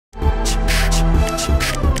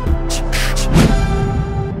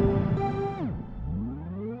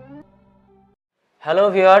Hello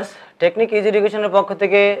viewers, technique easy এডুকেশনের পক্ষ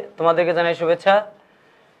থেকে তোমাদেরকে জানাই শুভেচ্ছা।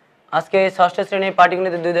 আজকে ষষ্ঠ শ্রেণীর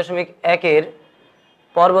পাটিগণিত 2.1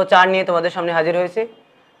 পর্ব 4 নিয়ে তোমাদের সামনে হাজির হয়েছি।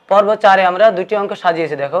 পর্ব 4-এ আমরা দুটি অঙ্ক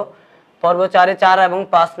সাজিয়েছি। দেখো, পর্ব 4-এ 4 এবং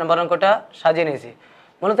 5 নম্বর অঙ্কটা সাজিয়ে নিয়েছি।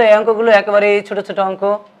 মূলত এই অঙ্কগুলো একেবারেই ছোট ছোট অঙ্ক,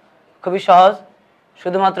 খুবই সহজ।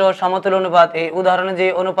 শুধুমাত্র সমতুল অনুপাত, এই উদাহরণে যে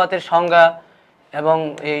অনুপাতের সংজ্ঞা এবং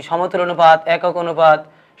এই সমতুল অনুপাত, একক অনুপাত,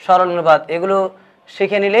 সরল অনুপাত এগুলো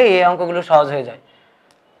শিখে নিলে এই অঙ্কগুলো সহজ হয়ে যায়।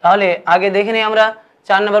 তাহলে আগে দেখে নিই আমরা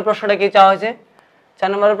 4 নম্বর প্রশ্নটা কি চাওয়া হয়েছে। 4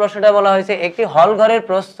 নম্বর প্রশ্নটা বলা হয়েছে একটি হল ঘরের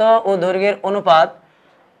প্রস্থ ও দৈর্ঘ্যের অনুপাত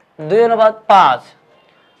 2:5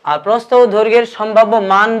 আর প্রস্থ ও দৈর্ঘ্যের সম্ভাব্য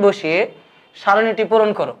মান বসিয়ে সারণীটি পূরণ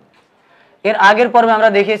করো। এর আগের পর্বে আমরা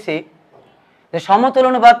দেখেছি যে সমতুল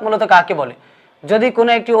অনুপাত মূলত কাকে বলে। যদি কোনো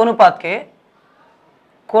একটি অনুপাতকে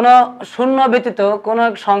কোনো শূন্য ব্যতীত কোনো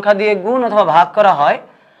এক সংখ্যা দিয়ে গুণ অথবা ভাগ করা হয়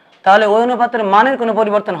তাহলে ওই অনুপাতের মানের কোনো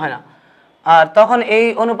পরিবর্তন হয় না, আর তখন এই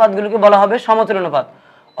অনুপাতগুলোকে বলা হবে সমতুল অনুপাত।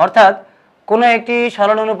 অর্থাৎ কোনো একটি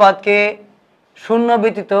সরল অনুপাতকে শূন্য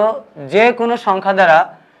ব্যতীত যে কোনো সংখ্যা দ্বারা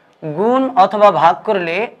গুণ অথবা ভাগ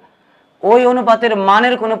করলে ওই অনুপাতের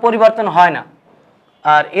মানের কোনো পরিবর্তন হয় না,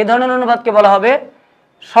 আর এ ধরনের অনুপাতকে বলা হবে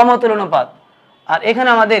সমতুল অনুপাত। আর এখানে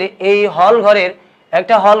আমাদের এই হল ঘরের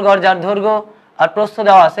একটা হল ঘর যার দৈর্ঘ্য আর প্রস্থ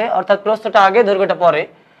দেওয়া আছে, অর্থাৎ প্রস্থটা আগে দৈর্ঘ্যটা পরে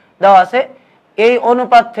দেওয়া আছে, এই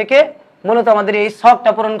অনুপাত থেকে মূলত আমাদের এই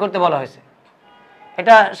ছকটা পূরণ করতে বলা হয়েছে।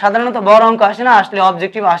 এটা সাধারণত বড় অঙ্ক আসে না, আসলে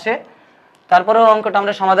অবজেক্টিভ আসে। তারপরেও অঙ্কটা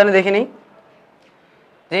আমরা সমাধানে দেখে নিই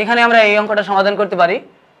যে এখানে আমরা এই অঙ্কটা সমাধান করতে পারি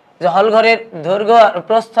যে হল ঘরের দৈর্ঘ্য আর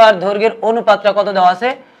প্রস্থ আর দৈর্ঘ্যের অনুপাতটা কত দেওয়া আছে,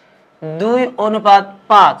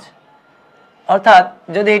 2:5। অর্থাৎ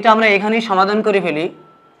যদি এটা আমরা এখানেই সমাধান করে ফেলি,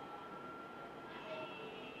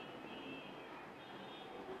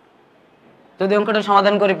 যদি অঙ্কটা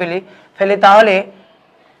সমাধান করে ফেলি তাহলে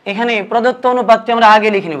এখানে প্রদত্ত অনুপাতটি আমরা আগে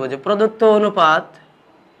লিখে নিব যে প্রদত্ত অনুপাত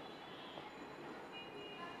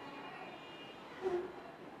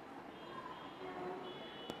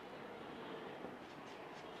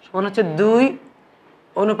সমান হচ্ছে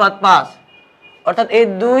 2:5। অর্থাৎ এই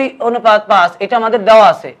 2:5 এটা আমাদের দেওয়া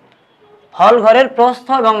আছে হল ঘরের প্রস্থ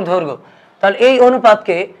এবং দৈর্ঘ্য। তাহলে এই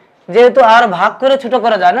অনুপাতকে যেহেতু আর ভাগ করে ছোট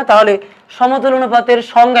করা যায় না, তাহলে সমতুল অনুপাতের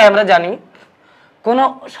সংজ্ঞায় আমরা জানি কোনো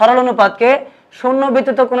সরল অনুপাতকে শূন্য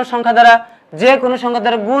ব্যতীত কোনো সংখ্যা দ্বারা যে কোনো সংখ্যা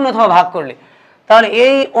দ্বারা গুণ অথবা ভাগ করলে তাহলে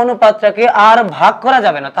এই অনুপাতটাকে আর ভাগ করা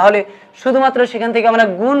যাবে না। তাহলে শুধুমাত্র সেখান থেকে আমরা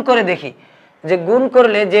গুণ করে দেখি যে গুণ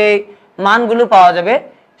করলে যে মানগুলো পাওয়া যাবে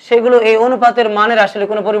সেগুলো এই অনুপাতের মানের আসলে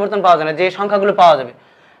কোনো পরিবর্তন পাওয়া যায় না, যে সংখ্যাগুলো পাওয়া যাবে,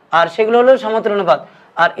 আর সেগুলো হলো সমতুল অনুপাত।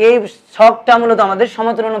 আর এই ছকটা মূলত আমাদের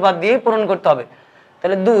সমতুল অনুপাত দিয়ে পূরণ করতে হবে।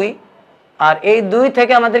 তাহলে 2, আর এই 2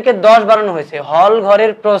 থেকে আমাদেরকে 10 বাড়ানো হয়েছে। হল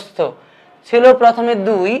ঘরের প্রস্থ ছিল প্রথমে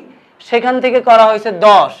 2, সেখান থেকে করা হয়েছে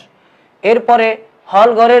 10। এরপরে হল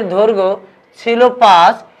ঘরের দৈর্ঘ্য ছিল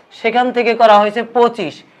 5, সেখান থেকে করা হয়েছে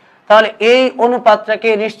 25। তাহলে এই অনুপাতটাকে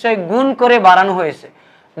নিশ্চয় গুণ করে বাড়ানো হয়েছে।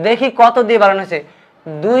 দেখি কত দিয়ে বাড়ানো হয়েছে।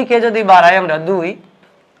 2কে যদি বাড়াই আমরা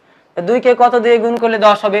 2কে কত দিয়ে গুণ করলে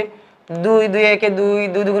 10 হবে। 2 2 1 2,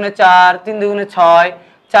 2 দুগুণে 4, 3 দুগুণে 6,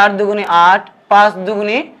 4 দুগুণে 8, 5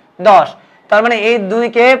 দুগুণে 10। তার মানে এই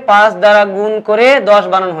 2কে 5 দ্বারা গুণ করে 10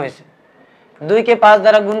 বানানো হয়েছে। 2কে 5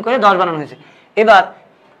 দ্বারা গুণ করে 10 বানানো হয়েছে। এবার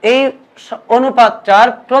এই অনুপাতটার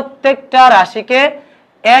প্রত্যেকটা রাশিকে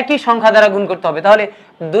একই সংখ্যা দ্বারা গুণ করতে হবে। তাহলে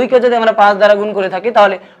 2কে যদি আমরা 5 দ্বারা গুণ করে থাকি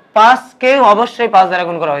তাহলে 5কে অবশ্যই 5 দ্বারা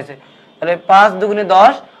গুণ করা হয়েছে। তাহলে 5 দুগুণে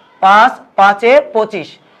 10, 5 5-এ 25।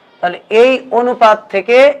 তাহলে এই অনুপাত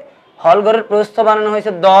থেকে হল ঘরের প্রস্থ বানানো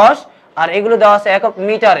হয়েছে 10, আর এগুলো দেওয়া আছে একক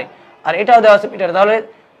মিটারে, আর এটাও দেওয়া আছে মিটারে। তাহলে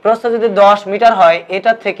প্রস্থ যদি 10 মিটার হয়,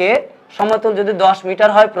 এটা থেকে সমতল যদি 10 মিটার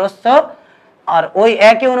হয় প্রস্থ, আর ওই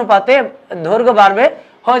একই অনুপাতে দৈর্ঘ্য বাড়বে,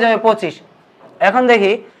 হয়ে যাবে 25। এখন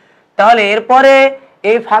দেখি তাহলে এরপরে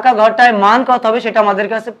এই ফাঁকা ঘরটায় মান কত হবে সেটা আমাদের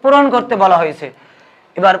কাছে পূরণ করতে বলা হয়েছে।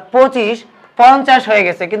 এবার 25 50 হয়ে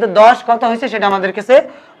গেছে, কিন্তু 10 কত হয়েছে সেটা আমাদের কাছে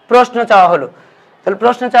প্রশ্ন চাওয়া হলো। তাহলে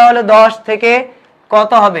প্রশ্ন চাওয়া হলো 10 থেকে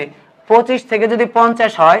কত হবে। 25 থেকে যদি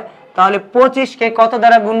 50 হয় তাহলে 25কে কত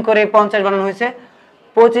দ্বারা গুণ করে 50 বানানো হয়েছে।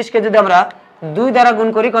 25কে যদি আমরা 2 দ্বারা গুণ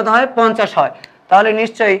করি কত হয়, 50 হয়। তাহলে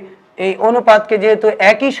নিশ্চয়ই এই অনুপাতকে যেহেতু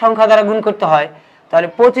একই সংখ্যা দ্বারা গুণ করতে হয়, তাহলে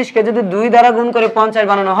 25কে যদি 2 দ্বারা গুণ করে 50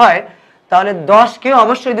 বানানো হয় তাহলে 10কেও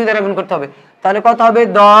অবশ্যই 2 দ্বারা গুণ করতে হবে। তাহলে কত হবে,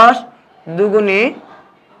 10 দুগুণে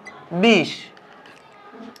 20।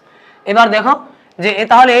 এবার দেখো যে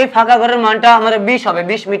তাহলে এই ফাঁকা ঘরের মানটা আমাদের 20 হবে,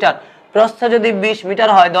 20 মিটার। প্রস্থ যদি 20 মিটার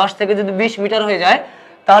হয়, 10 থেকে যদি 20 মিটার হয়ে যায়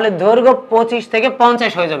তাহলে দৈর্ঘ্য 25 থেকে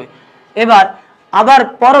 50 হয়ে যাবে। এবার আবার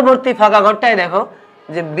পরবর্তী ফাঁকা ঘরটায় দেখো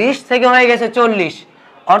যে 20 থেকে হয়ে গেছে 40,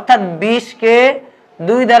 অর্থাৎ 20কে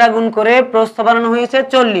 2 দ্বারা গুণ করে প্রস্থ বানানো হয়েছে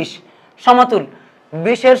 40 সমতুল।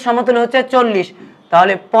 20-এর সমতুল হচ্ছে 40,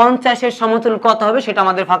 তাহলে 50-এর সমতুল কত হবে সেটা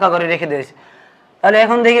আমাদের ফাঁকা করে রেখে দিয়েছে। তাহলে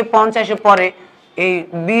এখন দেখি 50-এর পরে এই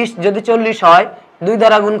 20 যদি 40 হয় 2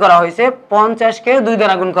 দ্বারা গুণ করা হয়েছে, 50-কে 2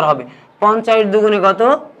 দ্বারা গুণ করা হবে, 50 দুগুণে কত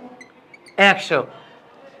 100।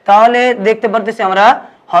 তাহলে দেখতে পারতেছি আমরা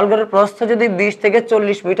হলঘরের প্রস্থ যদি 20 থেকে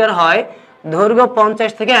 40 মিটার হয়, দৈর্ঘ্য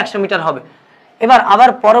 50 থেকে 100 মিটার হবে। এবার আবার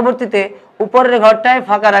পরবর্তীতে উপরের ঘরটায়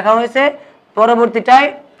ফাঁকা রাখা হয়েছে, পরবর্তীটায়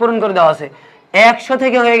পূরণ করে দেওয়া আছে। 100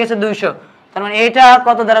 থেকে হয়ে গেছে 200, তার মানে এটা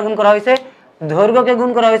কত দ্বারা গুণ করা হয়েছে, দৈর্ঘ্যকে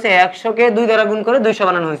গুণ করা হয়েছে, 100-কে 2 দ্বারা গুণ করে 200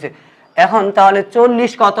 বানানো হয়েছে। এখন তাহলে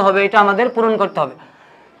 40 কত হবে এটা আমাদের পূরণ করতে হবে।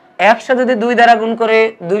 100 যদি 2 দ্বারা গুণ করে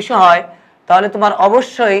 200 হয়, তাহলে তোমার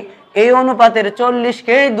অবশ্যই এই অনুপাতের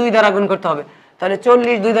 40-কে 2 দ্বারা গুণ করতে হবে। তাহলে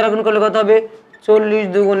 40 2 দ্বারা গুণ করলে কত হবে, 40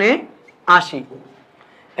 দুগুণে 80।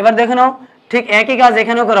 এবার দেখে নাও ঠিক একই কাজ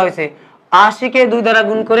এখানেও করা হয়েছে, 80-কে 2 দ্বারা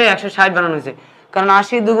গুণ করে 160 বানানো হয়েছে, কারণ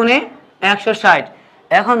 80 দুগুণে 160।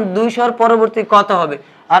 এখন 200-র পরবর্তী কত হবে?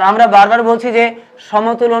 আর আমরা বারবার বলছি যে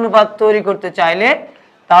সমতুল অনুপাত তৈরি করতে চাইলে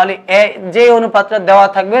তাহলে যে অনুপাতটা দেওয়া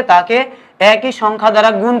থাকবে তাকে একই সংখ্যা দ্বারা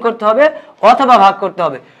গুণ করতে হবে অথবা ভাগ করতে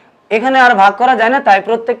হবে। এখানে আর ভাগ করা যায় না, তাই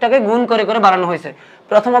প্রত্যেকটাকে গুণ করে করে বানানো হয়েছে।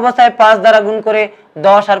 প্রথম অবস্থায় 5 দ্বারা গুণ করে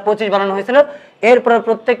 10 আর 25 বানানো হয়েছিল, এরপর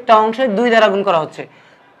প্রত্যেকটা অংশে 2 দ্বারা গুণ করা হচ্ছে।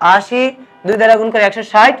 80 2 দ্বারা গুণ করে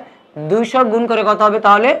 160, 200 গুণ করে কত হবে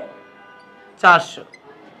তাহলে 400।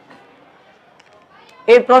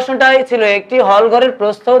 এই প্রশ্নটাই ছিল একটি হলঘরের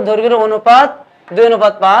প্রস্থ দৈর্ঘ্যের অনুপাত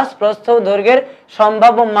 2:5, প্রস্থ দৈর্ঘ্যের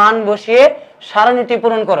সম্ভাব্য মান বসিয়ে সারণীটি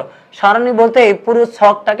পূরণ করো। সারণী বলতে এই পুরো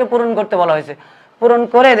ছকটাকে পূরণ করতে বলা হয়েছে। পূরণ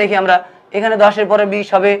করে দেখি আমরা, এখানে 10-এর পরে 20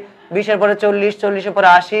 হবে, 20-এর পরে 40, 40-এর পরে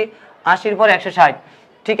 80, 80-এর পরে 160।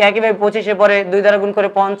 ঠিক একইভাবে 25-এর পরে 2 দ্বারা গুণ করে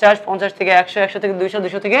 50, 50 থেকে 100, 100 থেকে 200,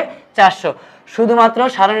 200 থেকে 400। শুধুমাত্র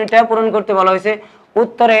সারণীটা পূরণ করতে বলা হয়েছে।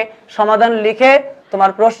 উত্তরে সমাধান লিখে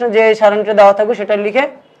তোমার প্রশ্ন যে সারণীটা দেওয়া থাকবে সেটা লিখে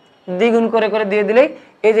দ্বিগুণ করে করে দিয়ে দিলেই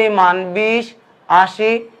এই যে মান 20,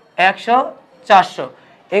 80, 100, 400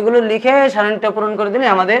 এগুলো লিখে সারণীটা পূরণ করে দিলে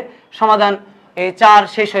আমাদের সমাধান এই 4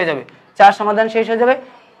 শেষ হয়ে যাবে। 4 সমাধান শেষ হয়ে যাবে।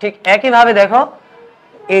 ঠিক একইভাবে দেখো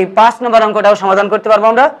এই 5 নম্বর অঙ্কটাও সমাধান করতে পারবো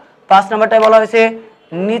আমরা। 5 নম্বরটায় বলা হয়েছে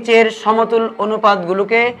নিচের সমতুল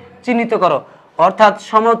অনুপাতগুলোকে চিহ্নিত করো, অর্থাৎ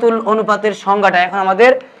সমতুল অনুপাতের সংজ্ঞাটা এখন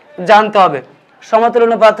আমাদের জানতে হবে। সমতুল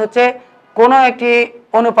অনুপাত হচ্ছে কোনো একটি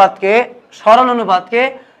অনুপাতকে, সরল অনুপাতকে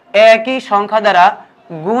একই সংখ্যা দ্বারা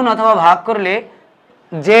গুণ অথবা ভাগ করলে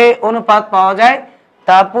যে অনুপাত পাওয়া যায়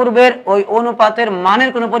তা পূর্বের ওই অনুপাতের মানের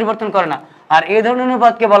কোনো পরিবর্তন করে না, আর এই ধরনের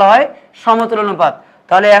অনুপাতকে বলা হয় সমতুল অনুপাত।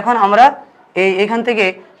 তাহলে এখন আমরা এখান থেকে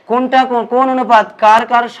কোন অনুপাত কার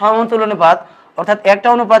কার সমতুল অনুপাত, অর্থাৎ একটা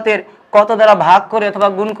অনুপাতের কত দ্বারা ভাগ করে অথবা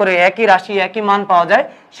গুণ করে একই রাশি একই মান পাওয়া যায়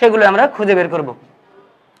সেগুলো আমরা খুঁজে বের করব।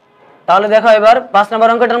 তাহলে দেখো এবার 5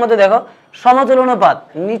 নম্বর অঙ্কটার মধ্যে দেখো সমতুল অনুপাত,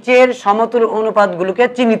 নিচের সমতুল অনুপাতগুলোকে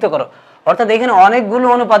চিহ্নিত করো। অর্থাৎ এখানে অনেকগুলো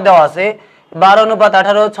অনুপাত দেওয়া আছে,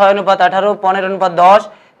 12:18, 6:18, 15:10,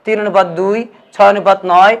 3:2,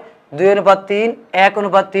 6:9, 2:3,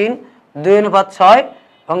 1:3, 2:6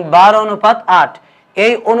 এবং 12:8।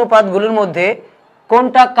 এই অনুপাতগুলোর মধ্যে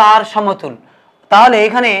কোনটা কার সমতুল? তাহলে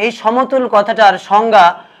এখানে এই সমতুল কথাটার সংজ্ঞা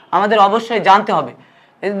আমাদের অবশ্যই জানতে হবে।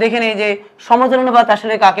 দেখে নেই যে সমতুল অনুপাত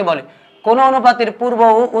আসলে কাকে বলে। কোন অনুপাতের পূর্ব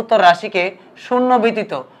ও উত্তর রাশিকে শূন্য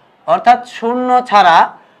ব্যতীত, অর্থাৎ শূন্য ছাড়া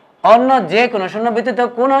অন্য যে কোনো শূন্য ব্যতীত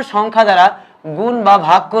কোনো সংখ্যা দ্বারা গুণ বা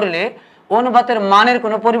ভাগ করলে অনুপাতের মানের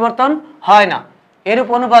কোনো পরিবর্তন হয় না, এরূপ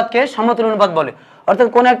অনুপাতকে সমতুল অনুপাত বলে। অর্থাৎ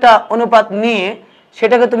কোন একটা অনুপাত নিয়ে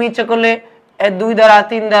সেটাকে তুমি ইচ্ছা করলে 2 দ্বারা,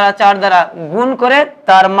 3 দ্বারা, 4 দ্বারা গুণ করে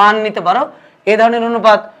তার মান নিতে পারো। এই ধরনের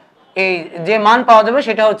অনুপাত, এই যে মান পাওয়া যাবে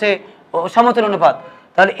সেটা হচ্ছে সমতুল অনুপাত।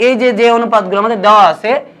 তাহলে এই যে অনুপাতগুলো আমাদের দেওয়া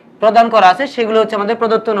আছে, প্রদান করা আছে, সেগুলো হচ্ছে আমাদের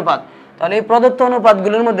প্রদত্ত অনুপাত। তাহলে এই প্রদত্ত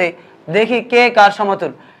অনুপাতগুলোর মধ্যে দেখি কে কার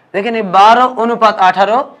সমতুল। দেখেন এই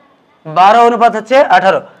 12:18, 12 অনুপাত হচ্ছে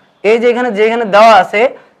 18। এই যে যেখানে দেওয়া আছে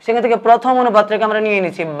সেখান থেকে প্রথম অনুপাতটাকে আমরা নিয়ে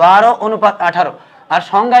নিচ্ছি 12:18। আর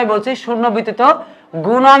সংজ্ঞায় বলছি শূন্য ব্যতীত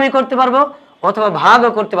গুণ আমি করতে পারবো অথবা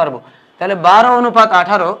ভাগও করতে পারবো। তাহলে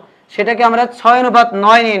 12:18 সেটাকে আমরা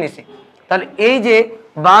 6:9 নিয়ে নিছি। তাহলে এই যে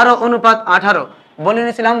 12:18 বলে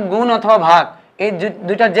নিয়েছিলাম গুণ অথবা ভাগ, এই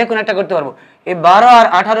দুইটা যে কোনো একটা করতে পারবো। এই 12 আর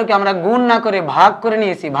 18কে আমরা গুণ না করে ভাগ করে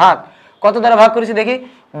নিয়েছি। ভাগ কত দ্বারা ভাগ করেছি দেখি,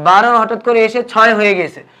 12 হঠাৎ করে এসে 6 হয়ে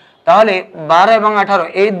গেছে। তাহলে 12 এবং 18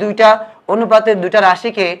 এই দুইটা অনুপাতের দুইটা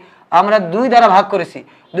রাশিকে আমরা 2 দ্বারা ভাগ করেছি।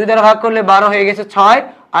 2 দ্বারা ভাগ করলে 12 হয়ে গেছে 6,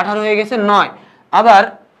 18 হয়ে গেছে 9। আবার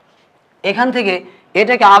এখান থেকে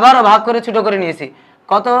এটাকে আবারও ভাগ করে ছোট করে নিয়েছি।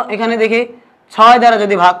 কত এখানে দেখি 6 দ্বারা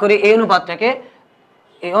যদি ভাগ করি এই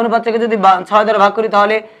অনুপাতটাকে যদি 6 দ্বারা ভাগ করি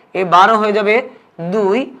তাহলে এই 12 হয়ে যাবে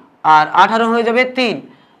 2 আর 18 হয়ে যাবে 3।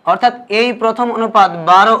 অর্থাৎ এই প্রথম অনুপাত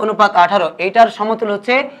 12:18 এটার সমতুল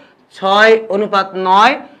হচ্ছে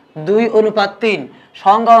 6:9 2:3।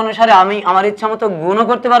 সংখ্যা অনুসারে আমি আমার ইচ্ছা মতো গুণও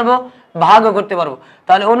করতে পারবো, ভাগও করতে পারবো।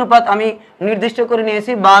 তাহলে অনুপাত আমি নির্দিষ্ট করে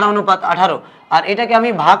নিয়েছি 12:18, আর এটাকে আমি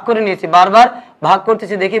ভাগ করে নিয়েছি, বারবার ভাগ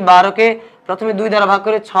করতেছি। দেখি 12কে প্রথমে 2 দ্বারা ভাগ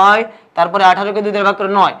করে 6, তারপরে 18কে 2 দ্বারা ভাগ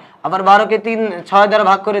করে 9, আবার 12কে 6 দ্বারা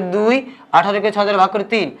ভাগ করে 2, 18কে 6 দ্বারা ভাগ করে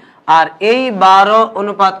 3। আর এই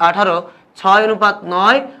 12:18,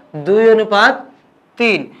 6:9,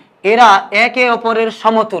 2:3 এরা একে অপরের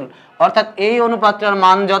সমতুল। অর্থাৎ এই অনুপাতটার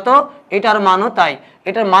মান যত, এটার মানও তাই,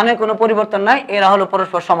 এটার মানে কোনো পরিবর্তন নাই, এরা হলো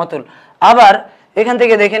পরস্পর সমতুল। আবার এখান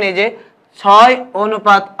থেকে দেখেন এই যে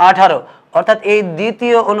 6:18, অর্থাৎ এই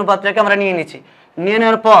দ্বিতীয় অনুপাতটাকে আমরা নিয়ে নিচ্ছি। নিয়ে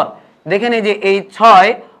নেওয়ার পর দেখেন এই যে এই 6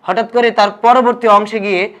 হঠাৎ করে তার পরবর্তী অংশে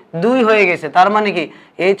গিয়ে 2 হয়ে গেছে। তার মানে কি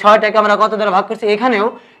এই 6টাকে আমরা কত দ্বারা ভাগ করছি, এখানেও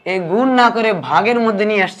এই গুণ না করে ভাগের মধ্যে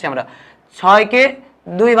নিয়ে আসছি আমরা, 6কে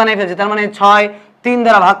 2 বানিয়ে ফেলছি। তার মানে 6 3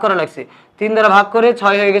 দ্বারা ভাগ করা লাগছে, 3 দ্বারা ভাগ করে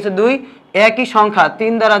 6 হয়ে গেছে 2। একই সংখ্যা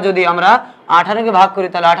 3 দ্বারা যদি আমরা 18কে ভাগ করি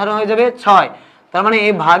তাহলে 18 হয়ে যাবে 6। তার মানে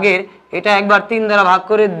এই ভাগের এটা একবার 3 দ্বারা ভাগ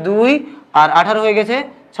করে 2 আর 18 হয়ে গেছে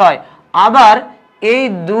 6। আবার এই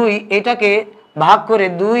 2 এটাকে ভাগ করে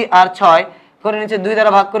 2 আর 6 করে নিচে 2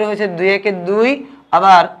 দ্বারা ভাগ করে হয়েছে 2 একে 2,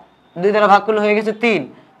 আবার 2 দ্বারা ভাগ করলে হয়ে গেছে 3।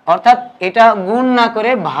 অর্থাৎ এটা গুণ না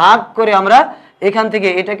করে ভাগ করে আমরা এখান থেকে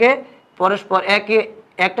এটাকে পরস্পর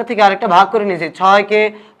একটা থেকে আরেকটা ভাগ করে নিয়েছি। 6কে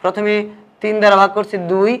প্রথমে 3 দ্বারা ভাগ করছি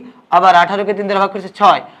 2, আবার 18কে 3 দ্বারা ভাগ করছি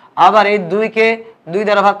 6, আবার এই 2কে 2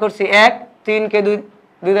 দ্বারা ভাগ করছি 1, 3কে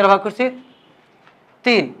 2 দ্বারা ভাগ করছি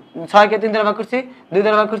 3, 6কে 3 দ্বারা ভাগ করছি 2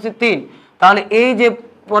 দ্বারা ভাগ করছি 3। তাহলে এই যে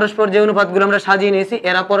পরস্পর যে অনুপাতগুলো আমরা সাজিয়ে নিয়েছি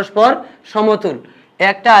এরা পরস্পর সমতুল,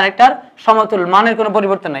 একটা আরেকটার সমতুল, মানের কোনো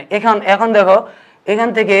পরিবর্তন নাই। এখন দেখো এখান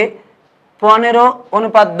থেকে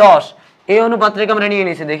 15:10 এই অনুপাতটাকে আমরা নিয়ে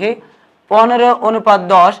নিয়েছি। দেখি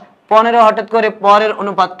 15:10, 15 হঠাৎ করে পরের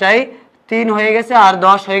অনুপাতটাই 3 হয়ে গেছে আর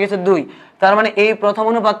 10 হয়ে গেছে 2। তার মানে এই প্রথম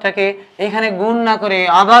অনুপাতটাকে এখানে গুণ না করে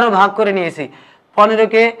আবারও ভাগ করে নিয়েছি।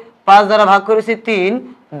 15কে 5 দ্বারা ভাগ করেছি 3,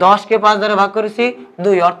 10কে 5 দ্বারা ভাগ করেছি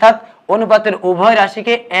 2। অর্থাৎ অনুপাতের উভয়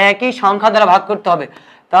রাশিকে একই সংখ্যা দ্বারা ভাগ করতে হবে।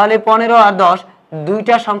 তাহলে 15 আর 10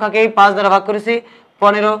 দুইটা সংখ্যাকেই 5 দ্বারা ভাগ করেছি,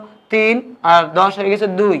 15 3 আর 10 হয়ে গেছে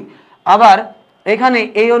 2। আবার এখানে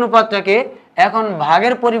এই অনুপাতটাকে এখন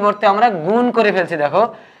ভাগের পরিবর্তে আমরা গুণ করে ফেলছি। দেখো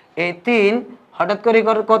এই 3 হঠাৎ করে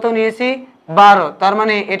কত নিয়েছি 12, তার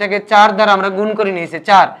মানে এটাকে 4 দ্বারা আমরা গুণ করে নিয়েছি,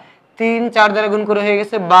 4 3 4 দ্বারা গুণ করে হয়ে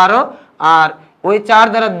গেছে 12, আর ওই 4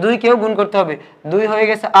 দ্বারা 2কেও গুণ করতে হবে, 2 হয়ে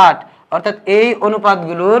গেছে 8। অর্থাৎ এই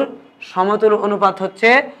অনুপাতগুলোর সমতুল অনুপাত হচ্ছে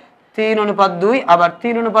 3:2, আবার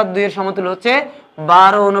 3:2 এর সমতুল হচ্ছে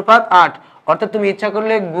 12:8। অর্থাৎ তুমি ইচ্ছা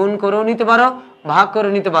করলে গুণ করেও নিতে পারো, ভাগ করে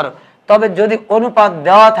নিতে পারো। তবে যদি অনুপাত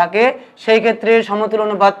দেওয়া থাকে সেই ক্ষেত্রে সমতুল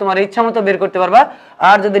অনুপাত তোমার ইচ্ছা মতো বের করতে পারবা।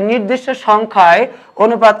 আর যদি নির্দিষ্ট সংখ্যায়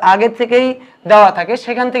অনুপাত আগে থেকেই দেওয়া থাকে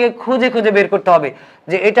সেখান থেকে খুঁজে খুঁজে বের করতে হবে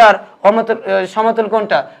যে এটার সমতুল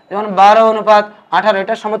কোনটা। যেমন 12:18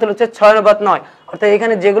 এটার সমতুল হচ্ছে 6:9। অর্থাৎ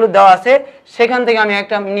এখানে যেগুলো দেওয়া আছে সেখান থেকে আমি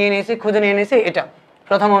একটা নিয়ে নিয়েছি, খুঁজে নিয়ে নিয়েছি এটা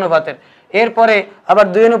প্রথম অনুপাতের। এরপরে আবার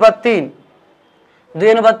 2:3,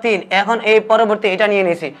 2:3 এখন এই পরবর্তী এটা নিয়ে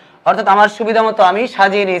নিয়েছি। অর্থাৎ আমার সুবিধা মতো আমি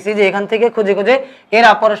সাজিয়ে নিয়েছি যে এখান থেকে খুঁজে খুঁজে এরা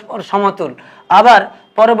পরস্পর সমতুল। আবার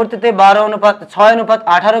পরবর্তীতে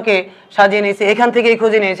 6:18কে সাজিয়ে নিয়েছি, এখান থেকেই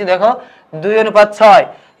খুঁজে নিয়েছি। দেখো 2:6,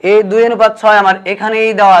 এই 2:6 আমার এখানেই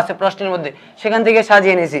দেওয়া আছে প্রশ্নের মধ্যে, সেখান থেকে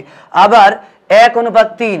সাজিয়ে নিয়েছি। আবার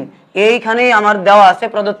 1:3 এইখানেই আমার দেওয়া আছে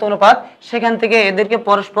প্রদত্ত অনুপাত, সেখান থেকে এদেরকে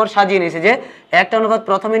পরস্পর সাজিয়ে নিয়েছি যে একটা অনুপাত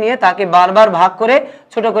প্রথমে নিয়ে তাকে বারবার ভাগ করে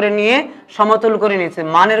ছোট করে নিয়ে সমতুল করে নিয়েছে,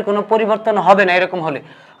 মানের কোনো পরিবর্তন হবে না এরকম হলে।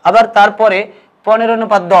 আবার তারপরে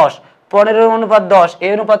 15:10, 15:10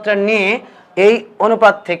 এই অনুপাতটা নিয়ে এই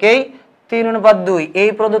অনুপাত থেকেই 3:2 এই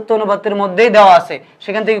প্রদত্ত অনুপাতের মধ্যেই দেওয়া আছে,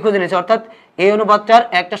 সেখান থেকে খুঁজে নিয়েছে। অর্থাৎ এই অনুপাতটার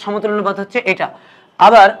একটা সমতুল অনুপাত হচ্ছে এটা।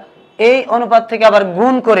 আবার এই অনুপাত থেকে আবার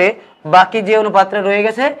গুণ করে বাকি যে অনুপাতটা রয়ে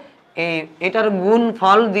গেছে এটার গুণ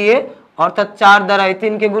ফল দিয়ে, অর্থাৎ 4 দ্বারা এই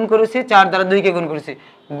 3কে গুণ করেছি, 4 দ্বারা 2কে গুণ করেছি,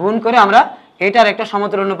 গুণ করে আমরা এটার একটা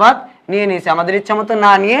সমতুল অনুপাত নিয়ে নিয়েছি। আমাদের ইচ্ছা মতো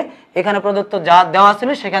না নিয়ে এখানে প্রদত্ত যা দেওয়া ছিল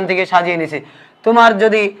সেখান থেকে সাজিয়ে নিয়েছি। তোমার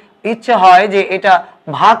যদি ইচ্ছে হয় যে এটা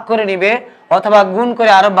ভাগ করে নিবে অথবা গুণ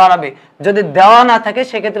করে আরো বাড়াবে, যদি দেওয়া না থাকে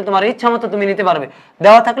সেক্ষেত্রে তোমার ইচ্ছা মতো তুমি নিতে পারবে,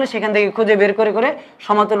 দেওয়া থাকলে সেখান থেকে খুঁজে বের করে করে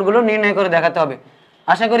সমতুলগুলো নির্ণয় করে দেখাতে হবে।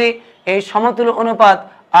 আশা করি এই সমতুল অনুপাত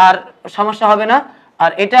আর সমস্যা হবে না।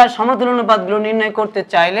 আর এটা সমতুল অনুপাতগুলো নির্ণয় করতে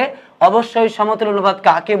চাইলে অবশ্যই সমতুল অনুপাত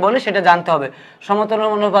কাকে বলে সেটা জানতে হবে। সমতুল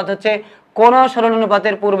অনুপাত হচ্ছে কোন সরল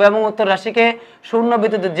অনুপাতের পূর্ব এবং উত্তর রাশিকে শূন্য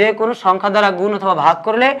ব্যতীত যে কোনো সংখ্যা দ্বারা গুণ অথবা ভাগ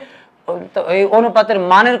করলে এই অনুপাতের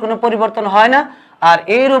মানের কোনো পরিবর্তন হয় না। আর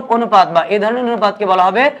এইরূপ অনুপাত বা এই ধরনের অনুপাতকে বলা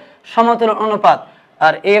হবে সমতুল অনুপাত।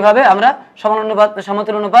 আর এইভাবে আমরা সমান অনুপাত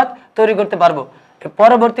সমতুল অনুপাত তৈরি করতে পারবো।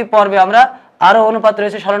 পরবর্তী পর্বে আমরা আরো অনুপাত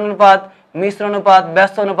রয়েছে, সরল অনুপাত, মিশ্র অনুপাত,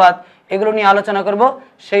 ব্যস্ত অনুপাত, এগুলো নিয়ে আলোচনা করব।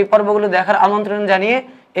 সেই পর্বগুলো দেখার আমন্ত্রণ জানিয়ে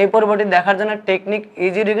এই পর্বটি দেখার জন্য টেকনিক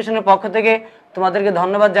ইজি এডুকেশনের পক্ষ থেকে তোমাদেরকে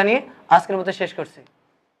ধন্যবাদ জানিয়ে আজকের মতো শেষ করছি।